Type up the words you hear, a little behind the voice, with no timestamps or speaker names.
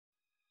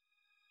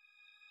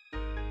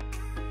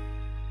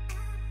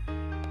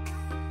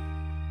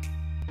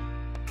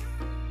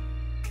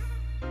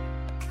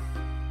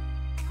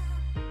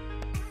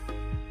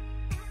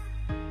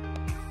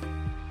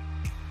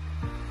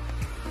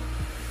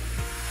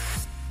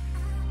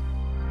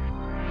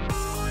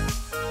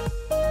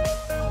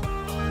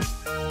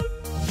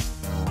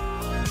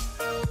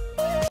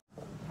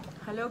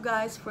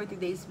guys, for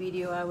today's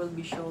video, I will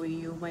be showing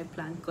you my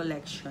plant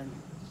collection.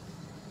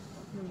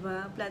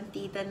 Diba?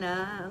 Plantita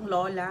na ang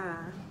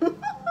lola.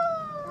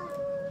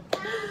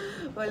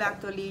 Well,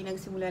 actually,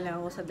 nagsimula lang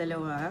ako sa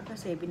dalawa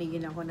kasi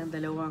binigyan ako ng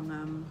dalawang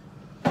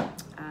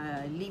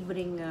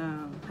libreng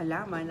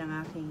halaman ng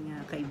aking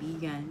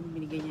kaibigan.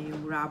 Binigyan niya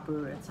yung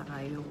rubber at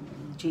saka yung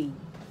jade.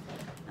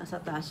 Nasa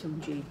taas yung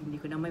jade, hindi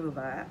ko na may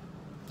baba.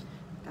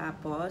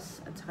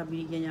 Tapos, at saka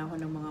binigyan niya ako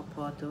ng mga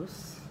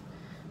photos.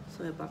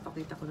 So,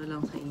 ipapakita ko na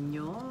lang sa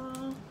inyo.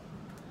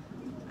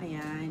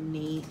 Ayan,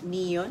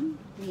 neon.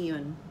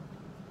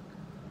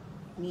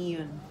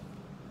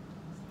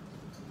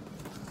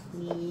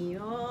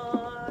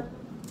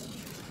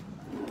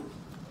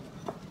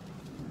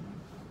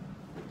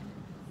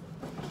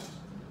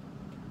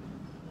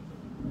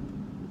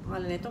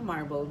 Pangalan nito,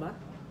 marble ba?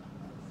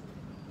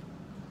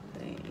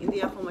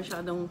 Hindi ako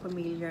masyadong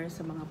familiar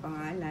sa mga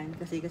pangalan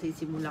kasi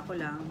simula ko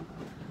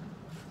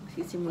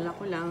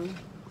lang.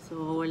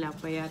 So, wala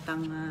pa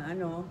yatang,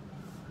 2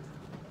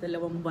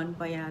 buwan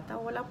pa yata.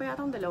 Wala pa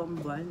yatang 2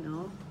 buwan,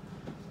 no?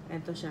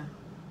 Ito siya.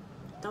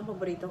 Ito ang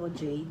paborito ko,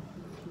 jade.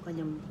 Yung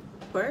kanyang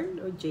pearl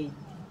o jade?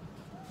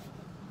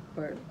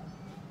 Pearl?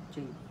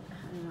 Jade.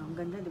 Ang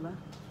ganda, di ba?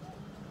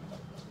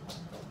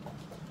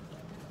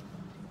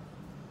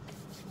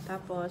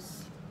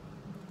 Tapos,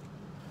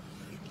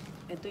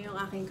 ito yung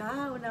aking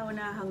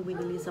kauna-unahang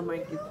binili sa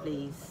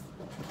marketplace.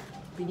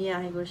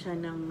 Biniyahe ko siya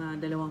ng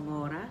 2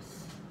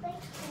 oras.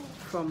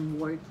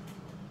 From work,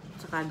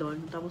 saka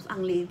doon. Tapos,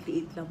 ang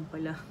liit-liit lang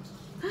pala.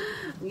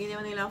 Hindi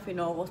naman nila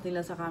finokus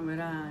nila sa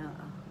camera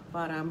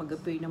para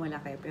mag-appear na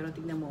malaki. Pero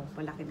tignan mo,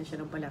 palaki na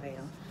siya ng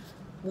palaki. Oh.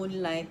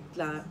 Moonlight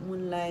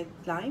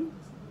Lime.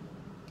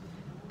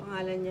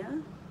 Pangalan niya.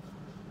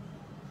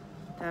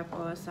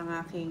 Tapos, ang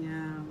aking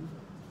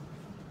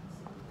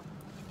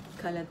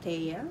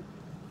Calathea.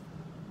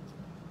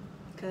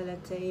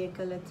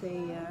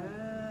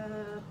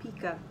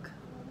 Peacock.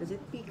 Is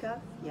it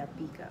peacock? Yeah,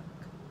 peacock.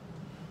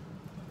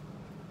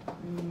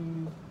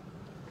 Ang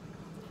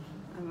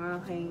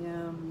aking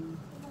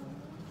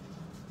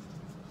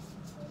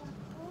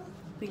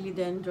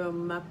Philodendron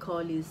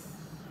Macaulay's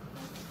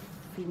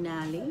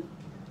Finale.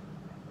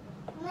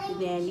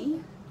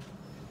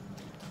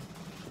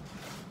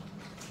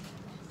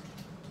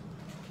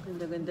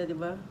 Ganda-ganda, di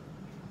ba?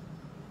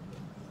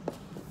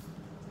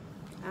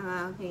 Ang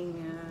aking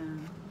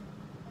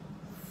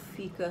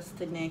Ficus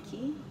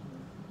Teneki.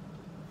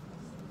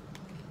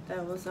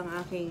 Tapos ang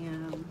aking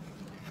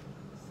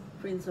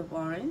Prince of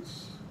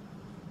Orange.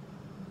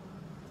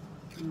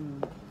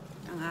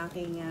 Ang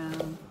aking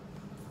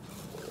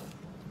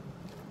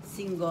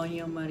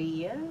Singonia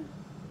Maria.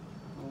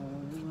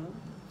 Diba?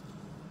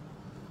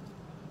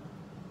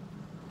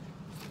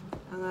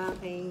 Ang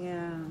aking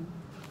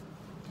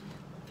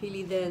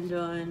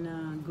Philodendron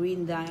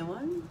Green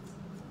Diamond.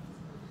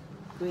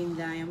 Green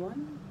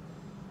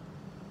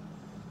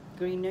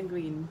na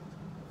green.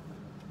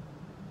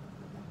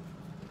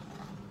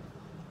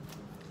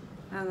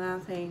 Ang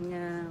aking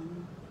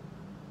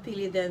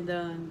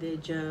Philodendron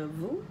Deja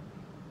Vu.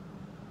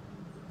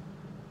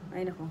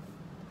 Ay nako.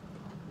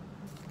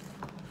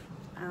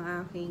 Ang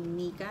aking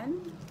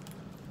Nikan.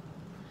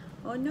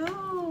 Oh no!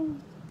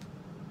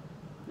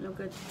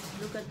 Look at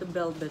the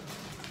velvet.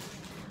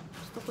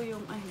 Gusto ko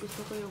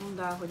yung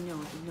dahon niya.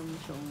 Tignan mo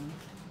siya.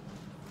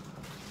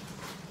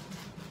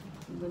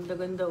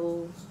 Ganda-ganda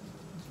oh.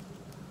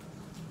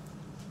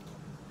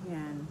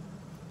 Yan.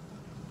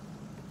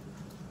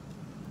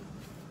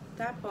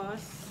 Tapos,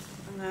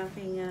 ang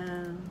aking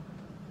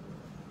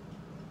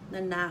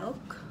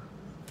nanaok.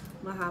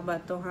 Mahaba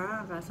to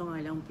ha, kaso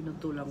nga lang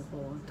pinutulang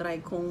ko.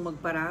 Try kong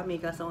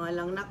magparami, kaso nga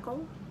lang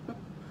nako.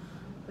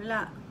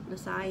 Wala,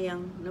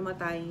 nasayang,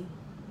 namatay.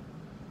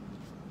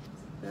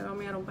 Pero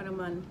mayroon pa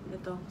naman.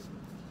 Ito.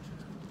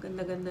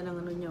 Ganda-ganda ng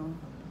ano nyo.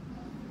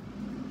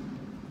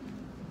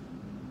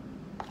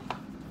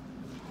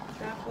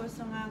 Tapos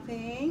ang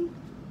aking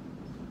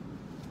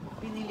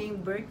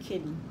piniling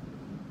Birkin.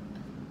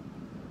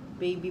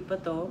 Baby pa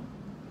to.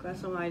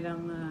 Kaso nga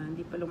lang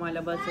hindi pa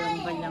lumalabas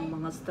ang kanyang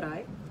mga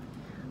stripe.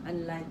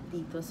 Unlike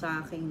dito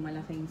sa aking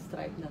malaking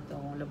stripe na to,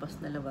 labas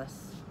na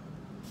labas.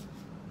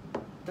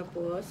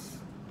 Tapos,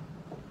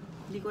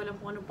 hindi ko alam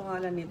kung anong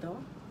pangalan nito.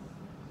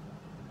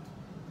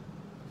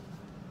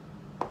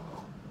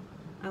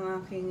 Ang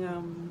aking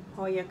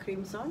Hoya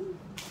Crimson.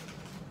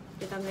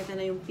 Kitang-kita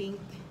na yung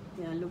pink.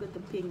 Yeah, look at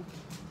the pink.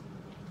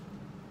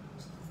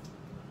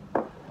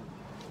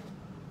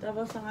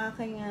 Tapos ang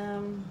aking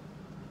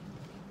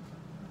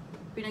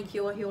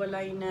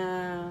pinaghiwa-hiwalay na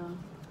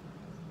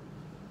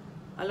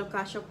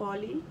Alocasia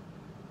poly.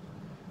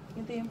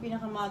 Ito yung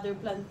pinaka-mother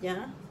plant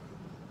niya.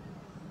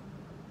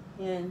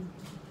 Yan.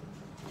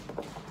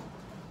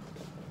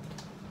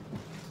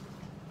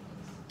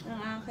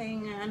 Ang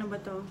aking, ano ba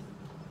to?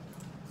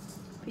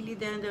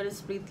 Philodendron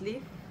split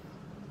leaf.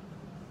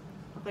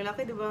 Okay,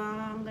 laki,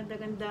 diba? Ang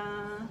ganda-ganda.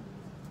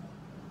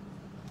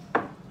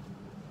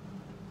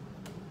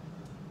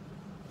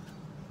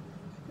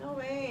 No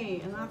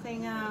way. Ang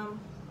aking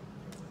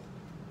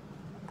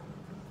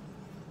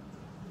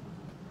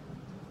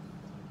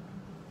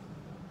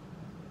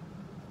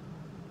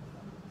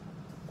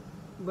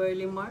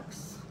Burley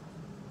Marks.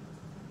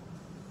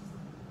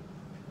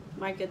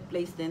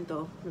 Marketplace din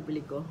to.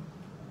 Nabili ko.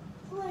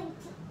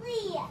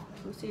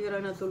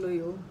 Masira na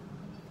tuloy oh.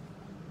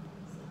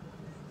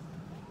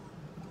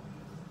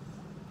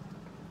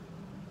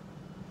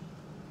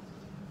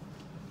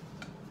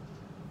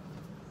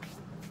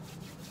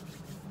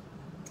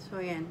 So,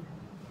 ayan.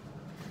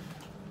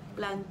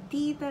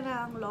 Plantita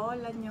na ang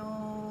lola nyo.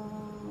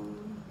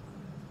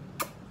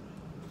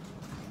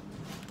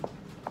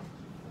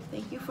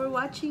 Thank you for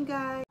watching,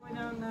 guys.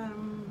 Ng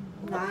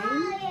 9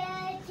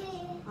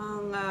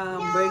 ang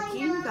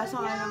Birkin. Kaso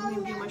nga lang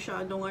hindi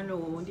masyadong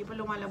hindi pa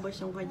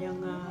lumalabas yung kanyang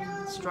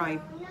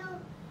stripe.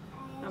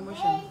 Tama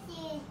siya.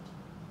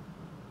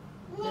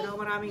 Pero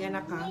maraming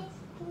anak ha.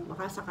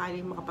 Baka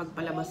sakaling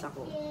makapagpalabas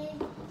ako.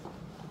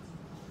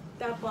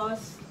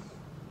 Tapos,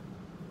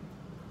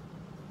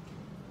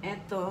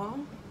 eto,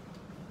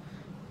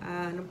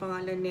 anong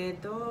pangalan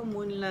nito?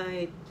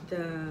 Moonlight.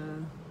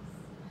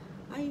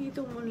 Ay,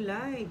 dito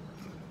Moonlight.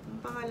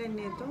 Anong pangalan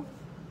nito?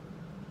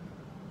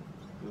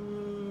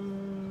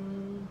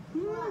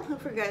 I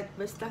forgot.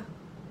 Basta.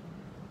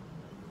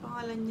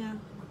 Pangalan niya.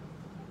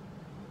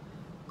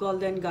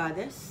 Golden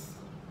Goddess.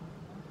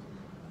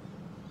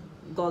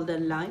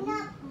 Golden Line.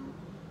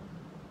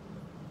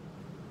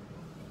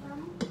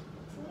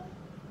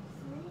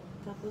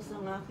 Tapos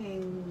ang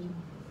aking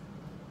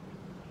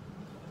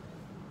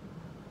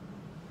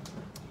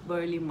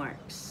Burley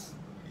Marks.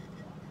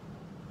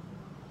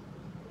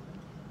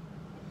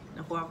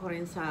 Nakuha ko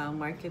rin sa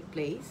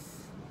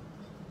marketplace.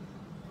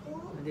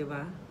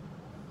 Diba?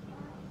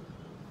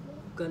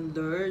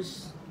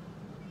 Ganders.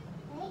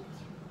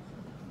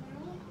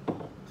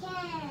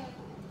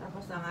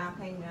 Tapos ang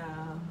aking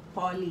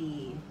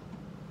Polly.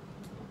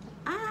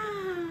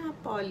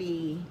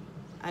 Polly.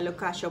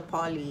 Alocasia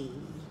Polly.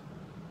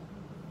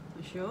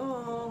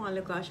 Asyong,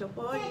 Alocasia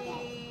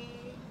Polly.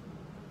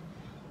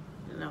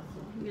 Ako,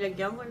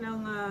 nilagyan ko ng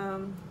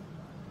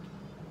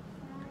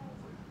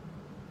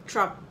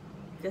trap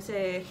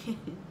kasi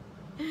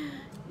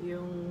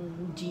yung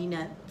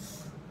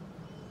G-nuts.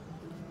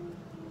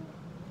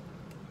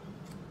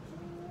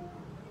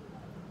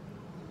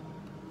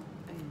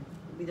 Ayan,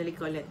 binalik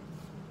ko ulit.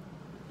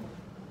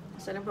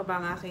 Saan pa ba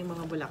ang aking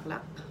mga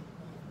bulaklak?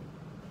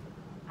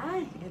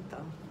 Ay,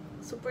 ito.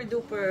 Super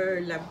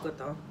duper love ko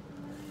to.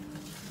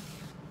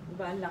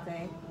 Diba ang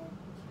laki?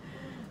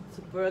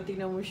 Super,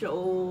 tingnan mo siya.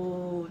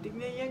 Oh,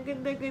 tingnan niya.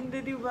 Ganda-ganda,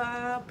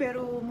 diba?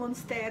 Pero,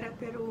 monstera.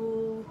 Pero,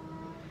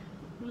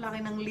 ang laki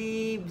ng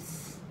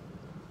leaves.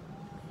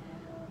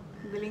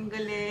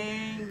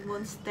 Galing-galing.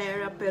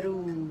 Monstera,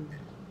 Peru.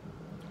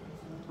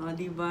 Oh,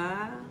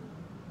 diba?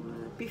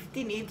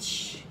 15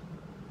 each.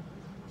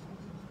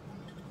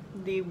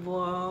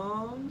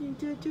 Diba?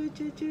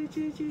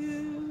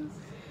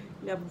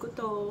 Love ko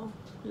to.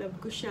 Love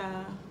ko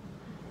siya.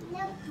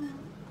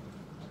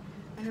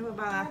 Ano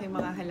ba ang aking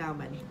mga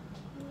halaman?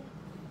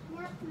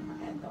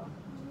 Ito.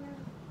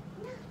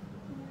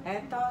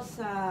 Ito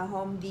sa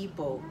Home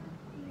Depot.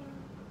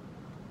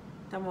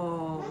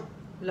 Tamo,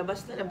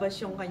 labas na labas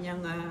yung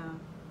kanyang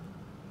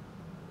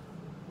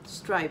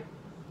stripe.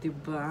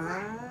 Diba?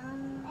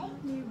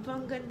 Diba?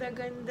 Ang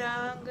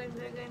ganda-ganda. Ang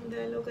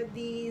ganda-ganda. Look at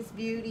this.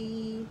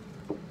 Beauty.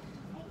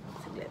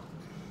 Saglit.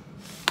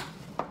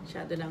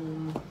 Masyado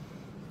ng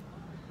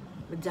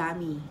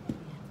madami.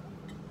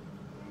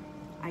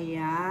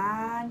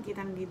 Ayan.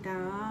 Kitang-kita.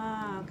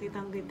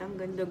 Kitang-kitang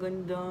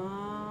ganda-ganda.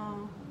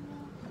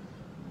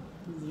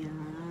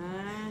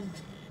 Ayan.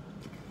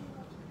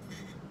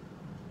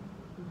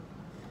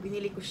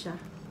 Binili ko siya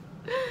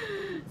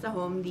sa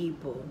Home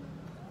Depot.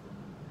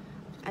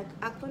 At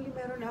actually,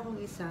 meron na akong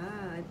isa.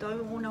 Ito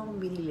yung una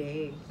kong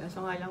binili.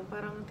 Kaso nga lang,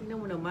 parang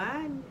tingnan mo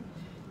naman.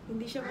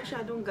 Hindi siya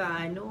masyadong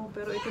gaano.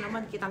 Pero ito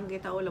naman,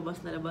 kitang-kita o labas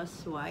na labas,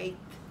 white.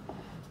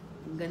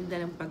 Ang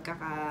ganda ng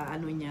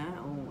pagkakaano niya.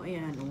 Oh,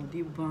 ayan. Oh,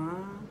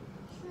 diba?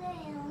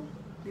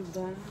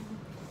 Diba?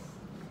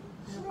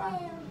 Ano pa?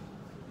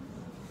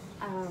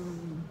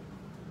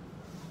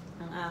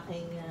 Ang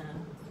aking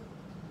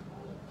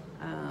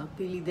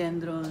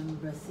Philodendron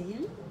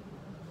Brazil.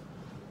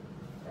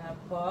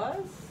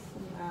 Tapos,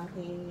 ang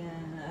aking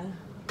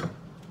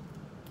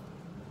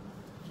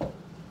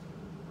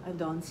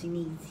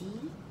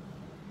Adonsinizi.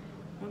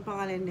 Anong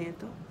pangalan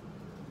nito?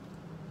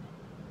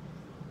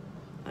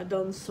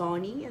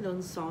 Adonsoni.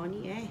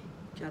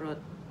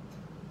 Charot.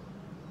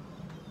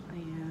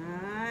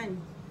 Ayan.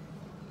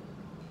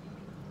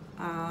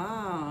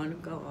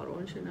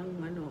 Nagkakaroon siya ng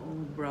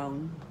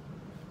brown.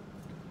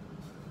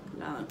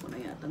 Kailangan ko na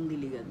yatang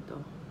diligan to.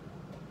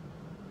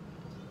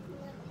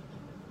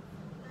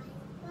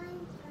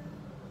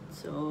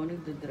 So,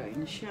 nagda-dry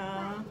na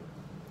siya.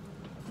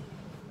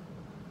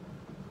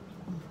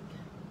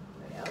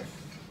 What else?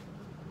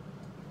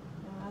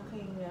 Ang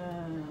aking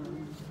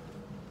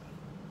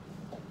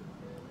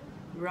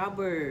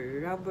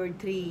rubber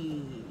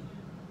tree.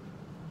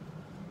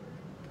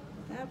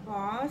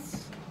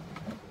 Tapos,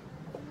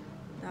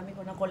 dami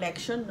ko na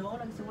collection, no?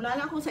 Nagsimula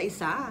lang ako sa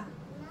isa.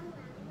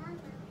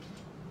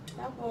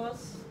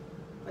 Tapos,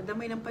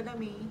 padami ng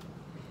padami.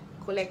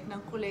 collect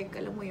ng collect.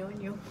 Alam mo yun,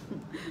 yung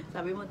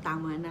sabi mo,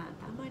 tama na,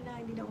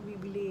 hindi na ako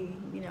bibili,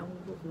 hindi na ako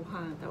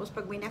kukuha. Tapos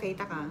pag may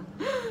nakita ka,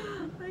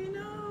 ay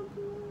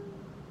naku.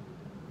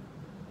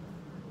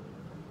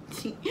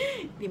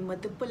 Di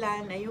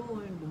matupulan,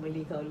 ayun,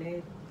 bumili ka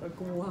ulit, or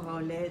kumuha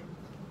ka ulit.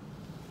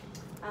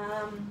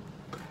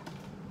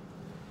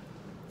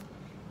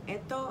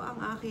 Ito ang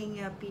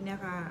aking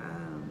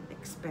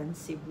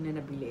pinaka-expensive na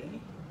nabili.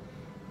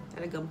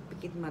 Talagang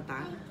pikit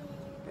mata.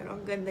 Pero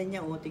ang ganda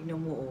niya, oh, tignan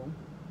mo, oh.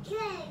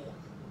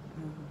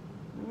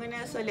 Mga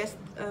nasa less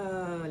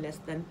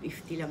than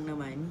 50 lang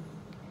naman.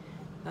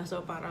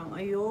 So parang,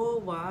 ayo,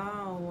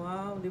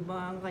 wow, di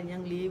ba ang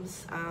kanyang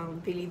leaves,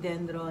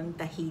 Philodendron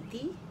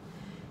Tahiti.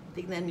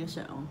 Tignan niyo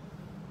siya, oh.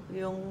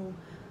 Yung,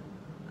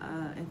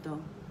 ito.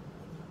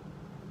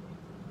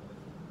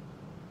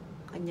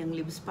 Kanyang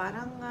leaves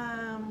parang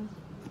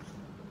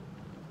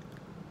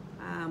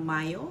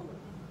mayo,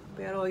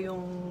 pero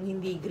yung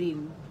hindi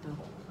green. Ito.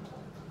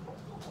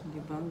 Di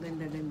ba? Ang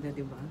ganda-ganda,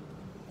 di ba?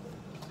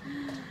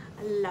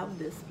 I love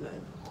this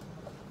plant.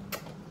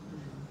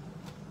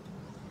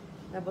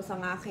 Tapos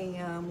ang aking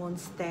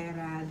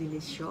Monstera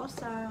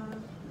Deliciosa.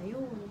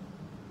 Ayun.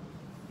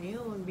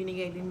 Ayun,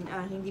 binigay din,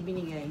 hindi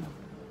binigay.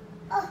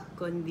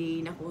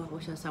 Kundi nakuha ko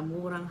siya sa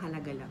murang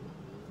halaga lang.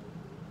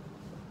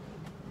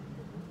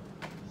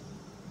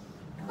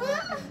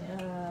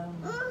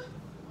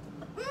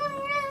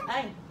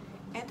 Ay,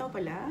 eto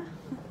pala.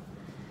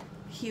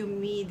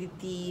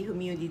 Humidity,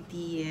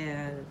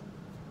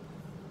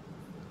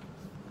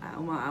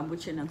 umaabot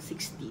siya ng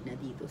 60 na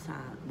dito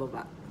sa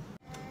baba.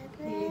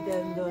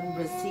 Philodendron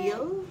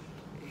Brazil.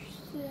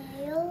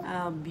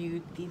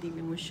 Beauty,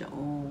 tingnan mo siya,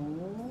 oh.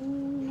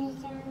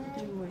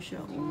 Tingnan mo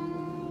siya,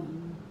 oh.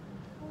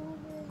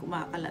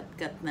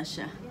 Kumakalatkat na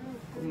siya.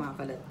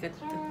 Kumakalatkat.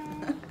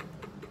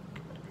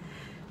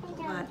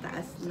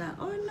 Mataas na.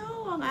 Oh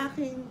no, ang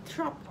aking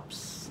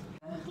drops.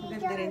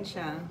 Ganda rin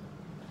siya.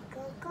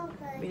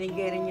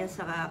 Binigay rin niya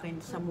sa akin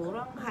sa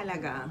murang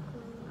halaga.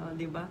 Oh,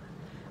 di ba?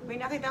 May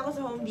nakita ko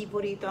sa Home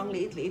Depot rito, ang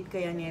liit-liit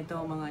kaya nito,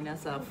 mga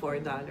nasa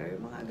 $4.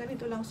 Mga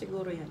ganito lang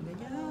siguro yan.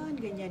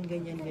 Ganyan.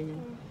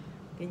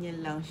 Ganyan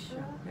lang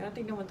siya. Pero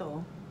tingnan mo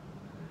to, oh.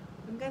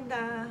 Ang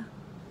ganda.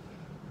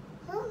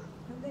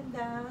 Ang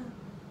ganda.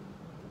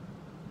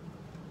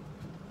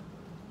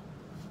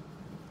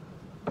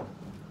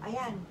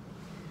 Ayan.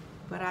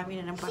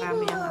 Parami na ng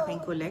parami ang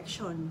aking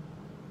collection.